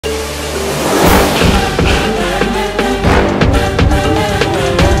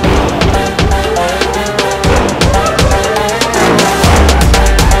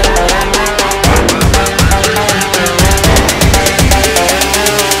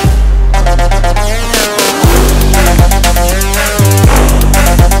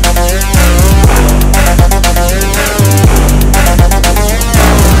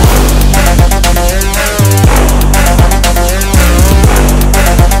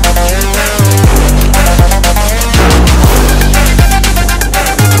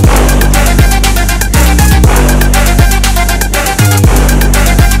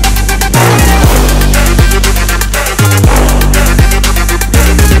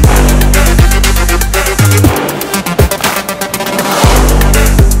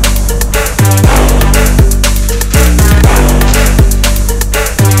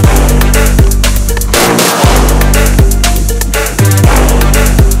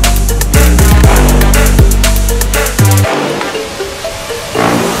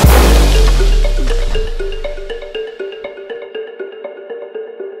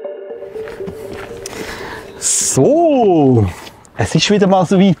Es ist wieder mal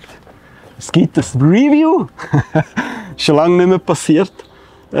soweit. Es gibt ein Review. Schon lange nicht mehr passiert.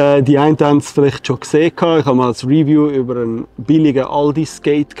 Die einen haben es vielleicht schon gesehen. Ich habe mal ein Review über einen billigen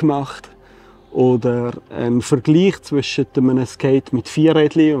Aldi-Skate gemacht. Oder einen Vergleich zwischen einem Skate mit 4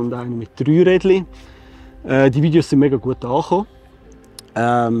 Rädchen und einem mit 3 Rädchen. Die Videos sind mega gut angekommen.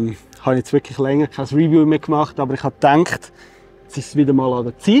 Ich habe jetzt wirklich länger kein Review mehr gemacht, aber ich habe gedacht, jetzt ist es wieder mal an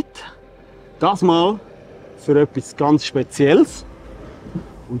der Zeit. Das mal für etwas ganz Spezielles.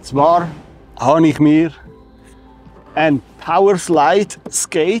 Und zwar habe ich mir ein Powerslide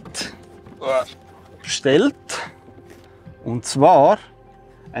Skate bestellt. Und zwar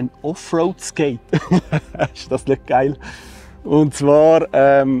ein Offroad Skate. Ist das nicht geil? Und zwar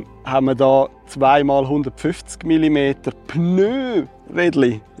haben wir da 2x150 mm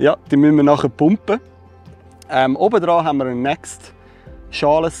Pneu-Rädchen. Ja, die müssen wir nachher pumpen. Oben dran haben wir einen Next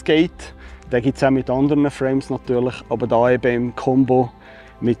Schalen-Skate. Den gibt es auch mit anderen Frames natürlich, aber da eben im Combo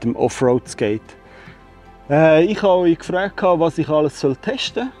mit dem Offroad Skate. Ich habe euch gefragt, was ich alles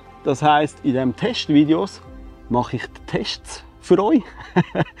testen soll. Das heisst, in diesen Testvideos mache ich die Tests für euch.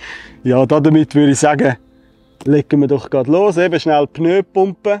 Ja, damit würde ich sagen, legen wir doch gerade los. Eben schnell Pneu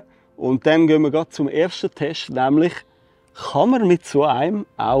pumpen und dann gehen wir gerade zum ersten Test, nämlich kann man mit so einem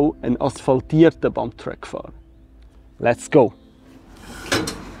auch einen asphaltierten Pumptrack fahren. Let's go!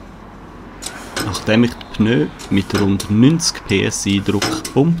 Nachdem ich die Pneu mit rund 90 PSI Druck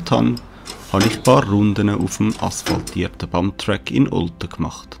gepumpt habe, habe ich ein paar Runden auf dem asphaltierten Pumptrack in Olten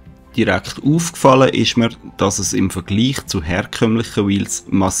gemacht. Direkt aufgefallen ist mir, dass es im Vergleich zu herkömmlichen Wheels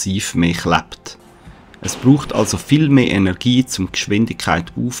massiv mehr klebt. Es braucht also viel mehr Energie, um die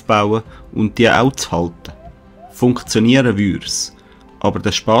Geschwindigkeit aufzubauen und die auch zu halten. Funktionieren würde es, aber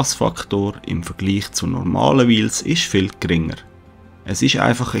der Spaßfaktor im Vergleich zu normalen Wheels ist viel geringer. Es ist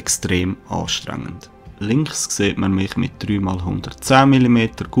einfach extrem anstrengend. Links sieht man mich mit 3x110 mm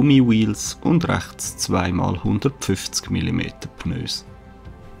Gummiwheels und rechts 2x150 mm Pneus.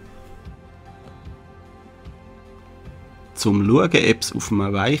 Zum Schauen, ob es auf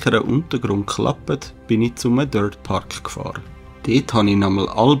einem weicheren Untergrund klappt, bin ich zum Dirtpark gefahren. Dort habe ich nochmal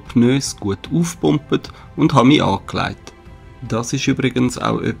alle Pneus gut aufgepumpt und habe mich angelegt. Das ist übrigens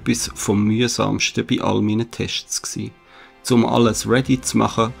auch etwas vom mühsamsten bei all meinen Tests gewesen. Um alles ready zu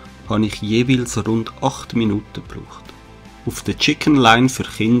machen, habe ich jeweils rund 8 Minuten gebraucht. Auf der Chicken Line für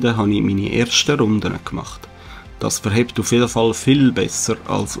Kinder habe ich meine ersten Runden gemacht. Das verhebt auf jeden Fall viel besser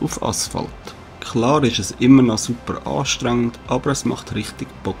als auf Asphalt. Klar ist es immer noch super anstrengend, aber es macht richtig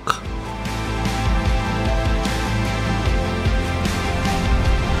Bock.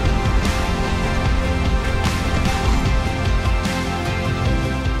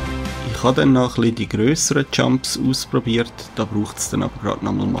 Ich habe dann noch ein bisschen die grösseren Jumps ausprobiert, da braucht es dann aber gerade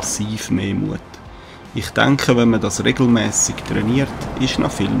nochmal massiv mehr Mut. Ich denke, wenn man das regelmäßig trainiert, ist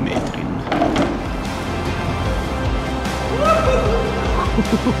noch viel mehr drin.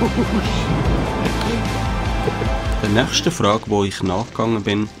 Die nächste Frage, die ich nachgegangen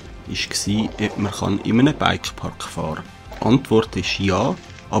bin, war, ob man in einem Bikepark fahren kann. Die Antwort ist ja,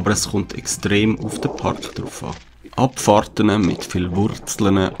 aber es kommt extrem auf den Park drauf an. Abfahrten mit vielen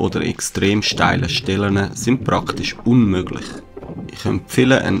Wurzeln oder extrem steilen Stellen sind praktisch unmöglich. Ich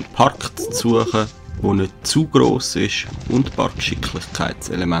empfehle, einen Park zu suchen, der nicht zu gross ist und ein paar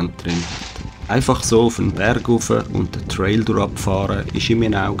Geschicklichkeitselemente drin hat. Einfach so auf den Berg rauf und den Trail durchabfahren ist in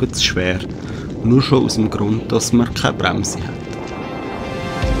meinen Augen zu schwer, nur schon aus dem Grund, dass man keine Bremse hat.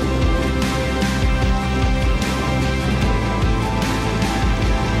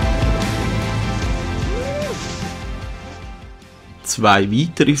 Zwei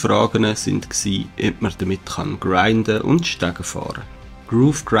weitere Fragen waren, ob man damit grinden und Stegen fahren kann.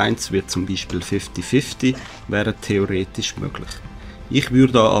 Groove Grinds wie zum Beispiel 50-50 wären theoretisch möglich. Ich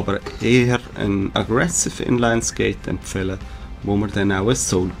würde da aber eher ein Aggressive Inline Skate empfehlen, wo man dann auch eine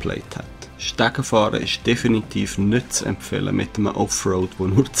Soulplate hat. Stegen fahren ist definitiv nicht zu empfehlen mit einem Offroad, der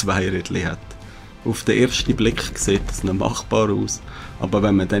nur 2 Rädchen hat. Auf den ersten Blick sieht es noch machbar aus, aber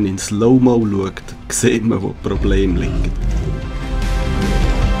wenn man dann in Slow-Mo schaut, sieht man, wo die Probleme liegen.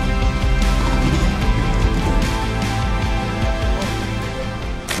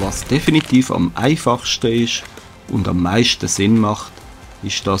 Was definitiv am einfachsten ist und am meisten Sinn macht,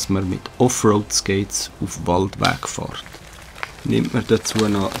 ist, dass man mit Offroad-Skates auf Waldweg fährt. Nimmt man dazu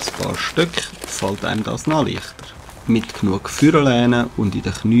noch ein paar Stück, fällt einem das noch leichter. Mit genug Führerlehnen und in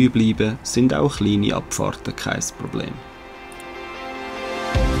den Knien bleiben sind auch kleine Abfahrten kein Problem.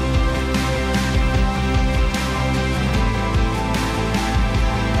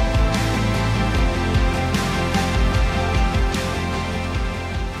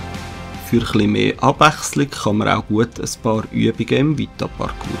 Für ein bisschen mehr Abwechslung kann man auch gut ein paar Übungen im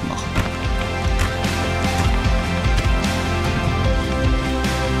Vita-Parcours machen.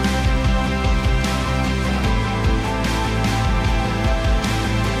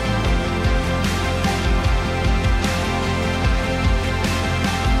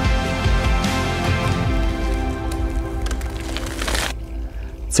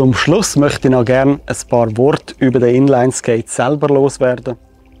 Zum Schluss möchte ich noch gerne ein paar Worte über den Inline Skate selber loswerden.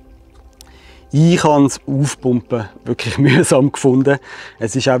 Ich habe das Aufpumpen wirklich mühsam gefunden.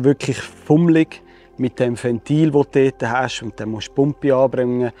 Es ist auch wirklich fummelig mit dem Ventil, das du dort hast, und dann musst du die Pumpe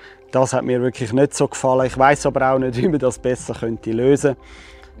anbringen. Das hat mir wirklich nicht so gefallen. Ich weiss aber auch nicht, wie man das besser lösen könnte.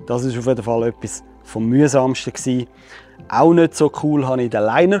 Das ist auf jeden Fall etwas vom mühsamsten gewesen. Auch nicht so cool habe ich den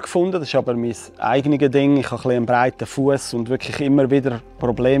Liner gefunden. Das ist aber mein eigenes Ding. Ich habe einen breiten Fuß und wirklich immer wieder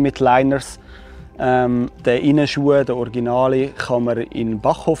Probleme mit Liners. Den Innenschuh, der Originale, kann man in den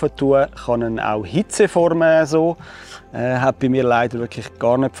Backofen tun, kann ihn auch Hitze formen. So. Hat bei mir leider wirklich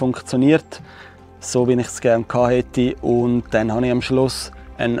gar nicht funktioniert, so wie ich es gerne hätte. Und dann habe ich am Schluss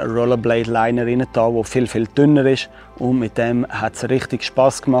einen Rollerblade Liner rein, der viel dünner ist, und mit dem hat es richtig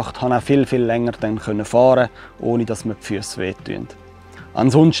Spass gemacht. Ich konnte auch viel länger dann fahren, ohne dass mir die Füße wehtun.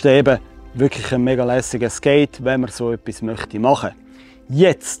 Ansonsten eben wirklich ein mega lässiger Skate, wenn man so etwas möchte machen.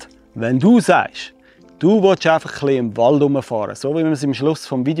 Jetzt, wenn du sagst, du willst einfach ein bisschen im Wald rumfahren, so wie wir es im Schluss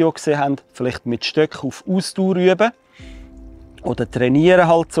des Videos gesehen haben, vielleicht mit Stöcken auf Ausdauer üben oder trainieren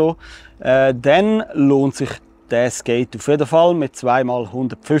halt so, dann lohnt sich der Skate auf jeden Fall mit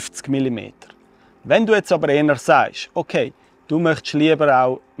 2x150 mm. Wenn du jetzt aber eher sagst, okay, du möchtest lieber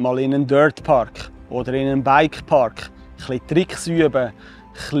auch mal in einen Dirtpark oder in einen Bikepark ein bisschen Tricks üben, ein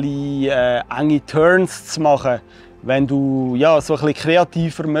bisschen enge Turns zu machen, wenn du ja, so ein bisschen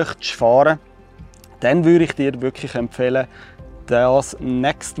kreativer möchtest fahren, dann würde ich dir wirklich empfehlen, das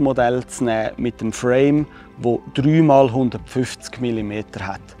nächste Modell zu nehmen mit dem Frame, das 3x150 mm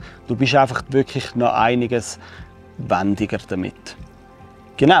hat. Du bist einfach wirklich noch einiges wendiger damit.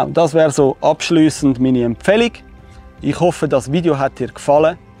 Genau, das wäre so abschliessend meine Empfehlung. Ich hoffe, das Video hat dir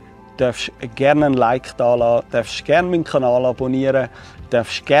gefallen. Du darfst gerne ein Like da lassen, darfst gerne meinen Kanal abonnieren,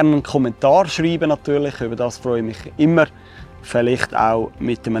 darfst gerne einen Kommentar schreiben natürlich, über das freue ich mich immer. Vielleicht auch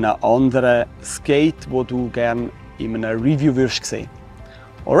mit einem anderen Skate, wo du gerne in einem Review würdest sehen.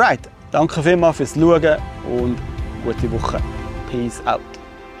 Alright, danke vielmals fürs Schauen und gute Woche. Peace out.